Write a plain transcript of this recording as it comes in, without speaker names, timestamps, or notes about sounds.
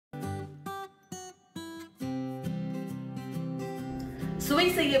சுவை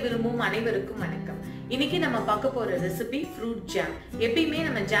செய்ய விரும்பும் அனைவருக்கும் வணக்கம். இன்னைக்கு நம்ம பார்க்க போற ரெசிபி ஃப்ரூட் ஜாம். எப்பயுமே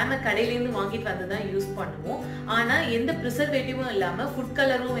நம்ம ஜாமை கடையில இருந்து வாங்கிட்டு வந்து தான் யூஸ் பண்ணுவோம். ஆனா எந்த ப்ரிசர்வேட்டிவும் இல்லாம ஃபுட்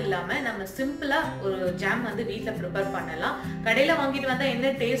கலரும் இல்லாம நம்ம சிம்பிளா ஒரு ஜாம் வந்து வீட்ல ப்ரிப்பேர் பண்ணலாம். கடையில வாங்கிட்டு வந்தா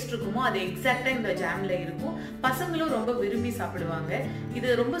என்ன டேஸ்ட் இருக்குமோ அது எக்ஸாக்ட்டா இந்த ஜாம்ல இருக்கும். பசங்களும் ரொம்ப விரும்பி சாப்பிடுவாங்க.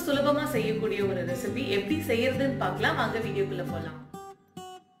 இது ரொம்ப சுலபமா செய்யக்கூடிய ஒரு ரெசிபி. எப்படி செய்யறதுன்னு பார்க்கலாம். வாங்க வீடியோக்குள்ள போலாம்.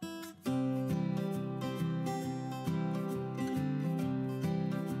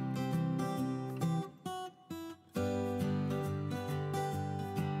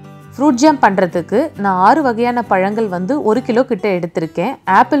 ஃப்ரூட் ஜாம் பண்ணுறதுக்கு நான் 6 வகையான பழங்கள் வந்து 1 கிலோ கிட்ட எடுத்திருக்கேன்.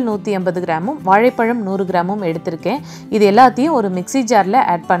 ஆப்பிள் 180 கிராமும் வாழைப்பழம் 100 கிராமும் எடுத்திருக்கேன். இது எல்லாத்தையும் ஒரு மிக்ஸி ஜாரில்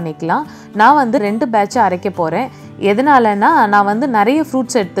ஆட் பண்ணிக்கலாம். நான் வந்து 2 பேட்சாக அரைக்க போகிறேன். எதனாலனா நான் வந்து நிறைய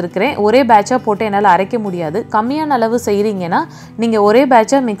ஃப்ரூட்ஸ் எடுத்துருக்கிறேன். ஒரே பேட்சாக போட்டு என்னால் அரைக்க முடியாது. கம்மியான அளவு செய்கிறீங்கன்னா நீங்கள் ஒரே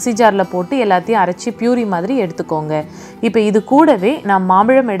பேட்சாக மிக்ஸி ஜாரில் போட்டு எல்லாத்தையும் அரைச்சி பியூரி மாதிரி எடுத்துக்கோங்க. இப்போ இது கூடவே நான்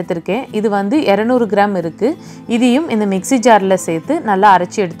மாம்பழம் எடுத்திருக்கேன். இது வந்து 200 கிராம் இருக்குது. இதையும் இந்த மிக்ஸி ஜாரில் சேர்த்து நல்லா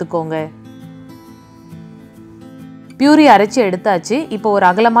அரைச்சி எடுத்துக்கோங்க. பியூரி அரைச்சி எடுத்தாச்சு. இப்போ ஒரு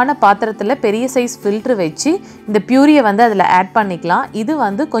அகலமான பாத்திரத்தில் பெரிய சைஸ் ஃபில்ட்ரு வச்சு இந்த பியூரியை வந்து அதில் ஆட் பண்ணிக்கலாம். இது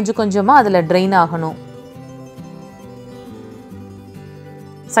வந்து கொஞ்சம் கொஞ்சமாக அதில் ட்ரெயின் ஆகணும்.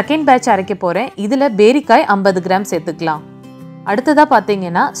 செகண்ட் பேட்ச் அரைக்க போகிறேன். இதில் பேரிக்காய் 50 கிராம் சேர்த்துக்கலாம். அடுத்ததாக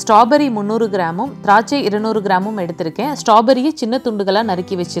பார்த்தீங்கன்னா ஸ்ட்ராபெரி 300 கிராமும் திராட்சை 200 கிராமும் எடுத்திருக்கேன். ஸ்ட்ராபெரியை சின்ன துண்டுகளாக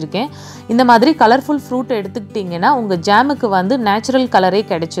நறுக்கி வச்சுருக்கேன். இந்த மாதிரி கலர்ஃபுல் ஃப்ரூட் எடுத்துக்கிட்டிங்கன்னா உங்கள் ஜாமுக்கு வந்து நேச்சுரல் கலரே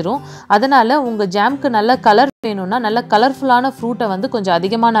கிடைச்சிரும். அதனால் உங்கள் ஜாமுக்கு நல்ல கலர் வேணும்னா நல்ல கலர்ஃபுல்லான ஃப்ரூட்டை வந்து கொஞ்சம்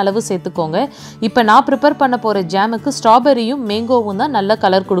அதிகமான அளவு சேர்த்துக்கோங்க. இப்போ நான் ப்ரிப்பேர் பண்ண போகிற ஜாமுக்கு ஸ்ட்ராபெரியும் மேங்கோவும் தான் நல்ல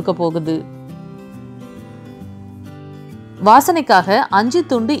கலர் கொடுக்க போகுது. வாசனைக்காக 5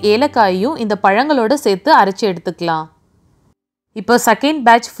 துண்டு ஏலக்காயையும் இந்த பழங்களோட சேர்த்து அரைச்சி எடுத்துக்கலாம். இப்போ செகண்ட்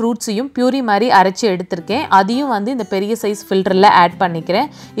பேட்ச் ஃப்ரூட்ஸையும் பியூரி மாதிரி அரைச்சி எடுத்திருக்கேன். அதையும் வந்து இந்த பெரிய சைஸ் ஃபில்டரில் ஆட் பண்ணிக்கிறேன்.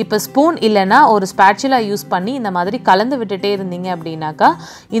 இப்போ ஸ்பூன் இல்லைன்னா ஒரு ஸ்பேச்சுலா யூஸ் பண்ணி இந்த மாதிரி கலந்து விட்டுட்டே இருந்தீங்க அப்படின்னாக்கா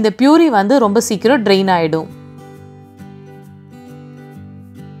இந்த பியூரி வந்து ரொம்ப சீக்கிரம் ட்ரெயின் ஆகிடும்.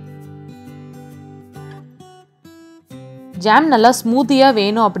 ஜாம் நல்லா ஸ்மூத்தியாக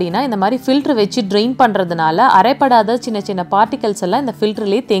வேணும் அப்படின்னா இந்த மாதிரி ஃபில்ட்ரு வச்சு ட்ரெயின் பண்ணுறதுனால அரைப்படாத சின்ன சின்ன பார்ட்டிகல்ஸ் எல்லாம் இந்த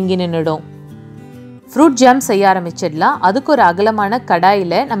ஃபில்டர்லேயே தேங்கி நின்றுடும். ஃப்ரூட் ஜாம் செய்ய ஆரம்பிச்சிடலாம். அதுக்கு ஒரு அகலமான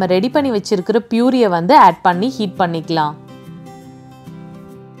கடாயில் நம்ம ரெடி பண்ணி வச்சுருக்கிற பியூரியை வந்து ஆட் பண்ணி ஹீட் பண்ணிக்கலாம்.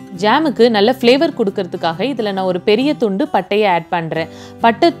 ஜாமுக்கு நல்ல ஃப்ளேவர் கொடுக்கறதுக்காக இதில் நான் ஒரு பெரிய துண்டு பட்டையை ஆட் பண்ணுறேன்.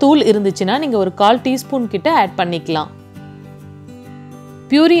 பட்டை தூள் இருந்துச்சுன்னா நீங்கள் ஒரு 1/4 டீஸ்பூன் கிட்ட ஆட் பண்ணிக்கலாம்.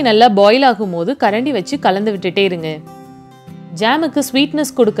 பியூரி நல்லா பாயில் ஆகும்போது கரண்டி வச்சு கலந்து விட்டுட்டே இருங்க. ஜாமுக்கு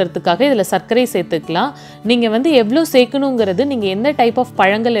ஸ்வீட்னஸ் கொடுக்கறதுக்காக இதில் சர்க்கரை சேர்த்துக்கலாம். நீங்கள் வந்து எவ்வளோ சேர்க்கணுங்கிறது நீங்கள் எந்த டைப் ஆஃப்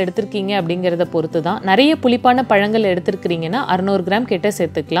பழங்கள் எடுத்திருக்கீங்க அப்படிங்கிறத பொறுத்து தான். நிறைய புளிப்பான பழங்கள் எடுத்துருக்கிறீங்கன்னா 600 கிராம் கிட்ட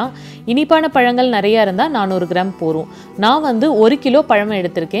சேர்த்துக்கலாம். இனிப்பான பழங்கள் நிறையா இருந்தால் 400 கிராம் போகும். நான் வந்து 1 கிலோ பழம்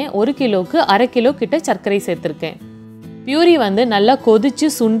எடுத்திருக்கேன். 1 கிலோவுக்கு 1/2 கிலோ கிட்ட சர்க்கரை சேர்த்துருக்கேன். பியூரி வந்து நல்லா கொதிச்சு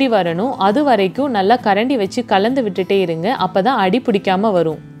சுண்டி வரணும். அது வரைக்கும் நல்லா கரண்டி வச்சு கலந்து விட்டுட்டே இருங்க. அப்போ தான் அடி பிடிக்காமல்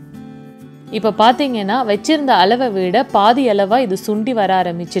வரும். இப்போ பார்த்தீங்கன்னா வச்சிருந்த அளவை விட பாதி அளவாக இது சுண்டி வர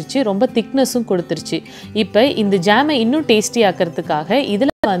ஆரம்பிச்சிருச்சு. ரொம்ப திக்னஸும் கொடுத்துருச்சு. இப்போ இந்த ஜாமை இன்னும் டேஸ்டி ஆக்கிறதுக்காக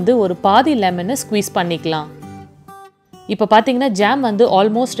இதில் வந்து ஒரு பாதி லெமனை ஸ்குவீஸ் பண்ணிக்கலாம். இப்போ பார்த்தீங்கன்னா ஜாம் வந்து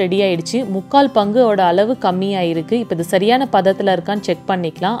ஆல்மோஸ்ட் ரெடி ஆகிடுச்சு. 3/4 பங்கோட அளவு கம்மியாக இருக்குது. இப்போ இது சரியான பதத்தில் இருக்கான்னு செக்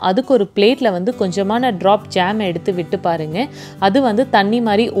பண்ணிக்கலாம். அதுக்கு ஒரு பிளேட்டில் வந்து கொஞ்சமான ட்ராப் ஜாமை எடுத்து விட்டு பாருங்கள். அது வந்து தண்ணி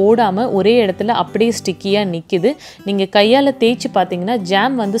மாதிரி ஓடாமல் ஒரே இடத்துல அப்படியே ஸ்டிக்கியாக நிற்கிது. நீங்கள் கையால் தேய்ச்சி பார்த்தீங்கன்னா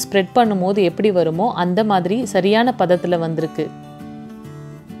ஜாம் வந்து ஸ்ப்ரெட் பண்ணும்போது எப்படி வருமோ அந்த மாதிரி சரியான பதத்தில் வந்திருக்கு.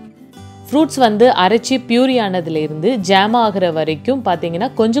 ஃப்ரூட்ஸ் வந்து அரைச்சி பியூரி ஆனதுலேருந்து ஜாம் ஆகிற வரைக்கும் பார்த்தீங்கன்னா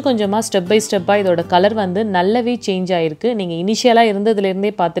கொஞ்சம் கொஞ்சமாக ஸ்டெப் பை ஸ்டெப்பாக இதோட கலர் வந்து நல்லாவே சேஞ்ச் ஆகிருக்கு. நீங்கள் இனிஷியலாக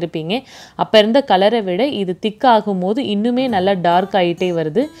இருந்ததுலேருந்தே பார்த்துருப்பீங்க. அப்போ இருந்த கலரை விட இது திக் ஆகும்போது இன்னுமே நல்லா டார்க் ஆகிட்டே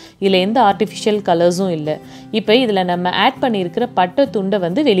வருது. இதில் எந்த ஆர்டிஃபிஷியல் கலர்ஸும் இல்லை. இப்போ இதில் நம்ம ஆட் பண்ணியிருக்கிற பட்டை துண்டை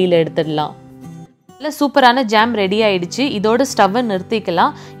வந்து வெளியில் எடுத்துடலாம். நல்ல சூப்பரான ஜாம் ரெடி ஆயிடுச்சு. இதோட ஸ்டவ்வை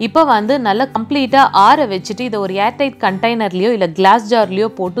நிறுத்திக்கலாம். இப்போ வந்து நல்லா கம்ப்ளீட்டாக ஆற வச்சுட்டு இதை ஒரு ஏர்டைட் கண்டெய்னர்லையோ இல்லை கிளாஸ் ஜார்லையோ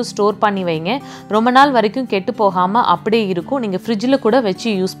போட்டு ஸ்டோர் பண்ணி வைங்க. ரொம்ப நாள் வரைக்கும் கெட்டு போகாமல் அப்படியே இருக்கும். நீங்கள் ஃப்ரிட்ஜில் கூட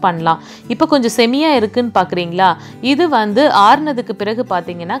வச்சு யூஸ் பண்ணலாம். இப்போ கொஞ்சம் செமியாக இருக்குன்னு பார்க்குறீங்களா? இது வந்து ஆறுனதுக்கு பிறகு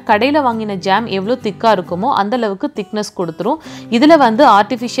பார்த்தீங்கன்னா கடையில் வாங்கின ஜாம் எவ்வளோ திக்காக இருக்குமோ அந்தளவுக்கு திக்னஸ் கொடுத்துரும். இதில் வந்து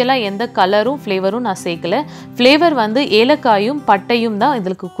ஆர்டிஃபிஷியலாக எந்த கலரும் ஃப்ளேவரும் நான் சேர்க்கல. ஃப்ளேவர் வந்து ஏலக்காயும் பட்டையும் தான்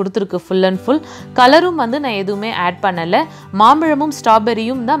இதுக்கு கொடுத்துருக்கு. ஃபுல் அண்ட் ஃபுல் கலரும் வந்து நான் எதுவுமே ஆட் பண்ணல. மாம்பழமும்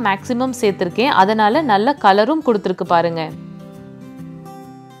ஸ்ட்ராபெரியும் தான் மேக்ஸிமம் சேர்த்திருக்கேன். அதனால நல்ல கலரும் கொடுத்துருக்கு பாருங்க.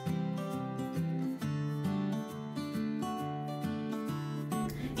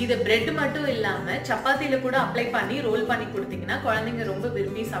 இது பிரெட் மட்டும் இல்லாம சப்பாத்தில கூட அப்ளை பண்ணி ரோல் பண்ணி கொடுத்தீங்கன்னா குழந்தைங்க ரொம்ப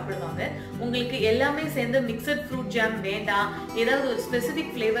விரும்பி சாப்பிடுவாங்க. உங்களுக்கு எல்லாமே சேர்ந்து மிக்சட் ஃப்ரூட் ஜாம் வேண்டாம், ஏதாவது ஒரு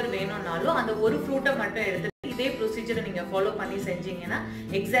ஸ்பெசிபிக் ஃபிளேவர் வேணும்னாலும் அந்த ஒரு ஃப்ரூட்டை மட்டும் எடுத்து இதே ப்ரொசீஜரை நீங்க ஃபாலோ பண்ணி செஞ்சீங்கன்னா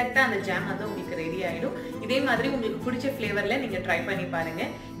எக்ஸாக்ட்டா அந்த ஜாம் வந்து உங்களுக்கு ரெடி ஆயிடும். இதே மாதிரி உங்களுக்கு பிடிச்ச ஃபிளேவர்ல நீங்க ட்ரை பண்ணி பாருங்க.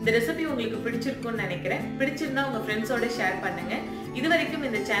 இந்த ரெசிபி உங்களுக்கு பிடிச்சிருக்கும்னு நினைக்கிறேன். பிடிச்சிருந்தா உங்க ஃப்ரெண்ட்ஸோட ஷேர் பண்ணுங்க. இது வரைக்கும்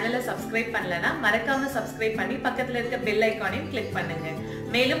இந்த சேனலை சப்ஸ்கிரைப் பண்ணலனா மறக்காம சப்ஸ்கிரைப் பண்ணி பக்கத்துல இருக்க பெல் ஐகானையும் கிளிக் பண்ணுங்க.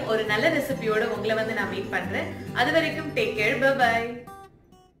 மேலும் ஒரு நல்ல ரெசிபியோட உங்களை வந்து நான் மீட் பண்றேன். அது வரைக்கும் டேக் கேர், பை பை.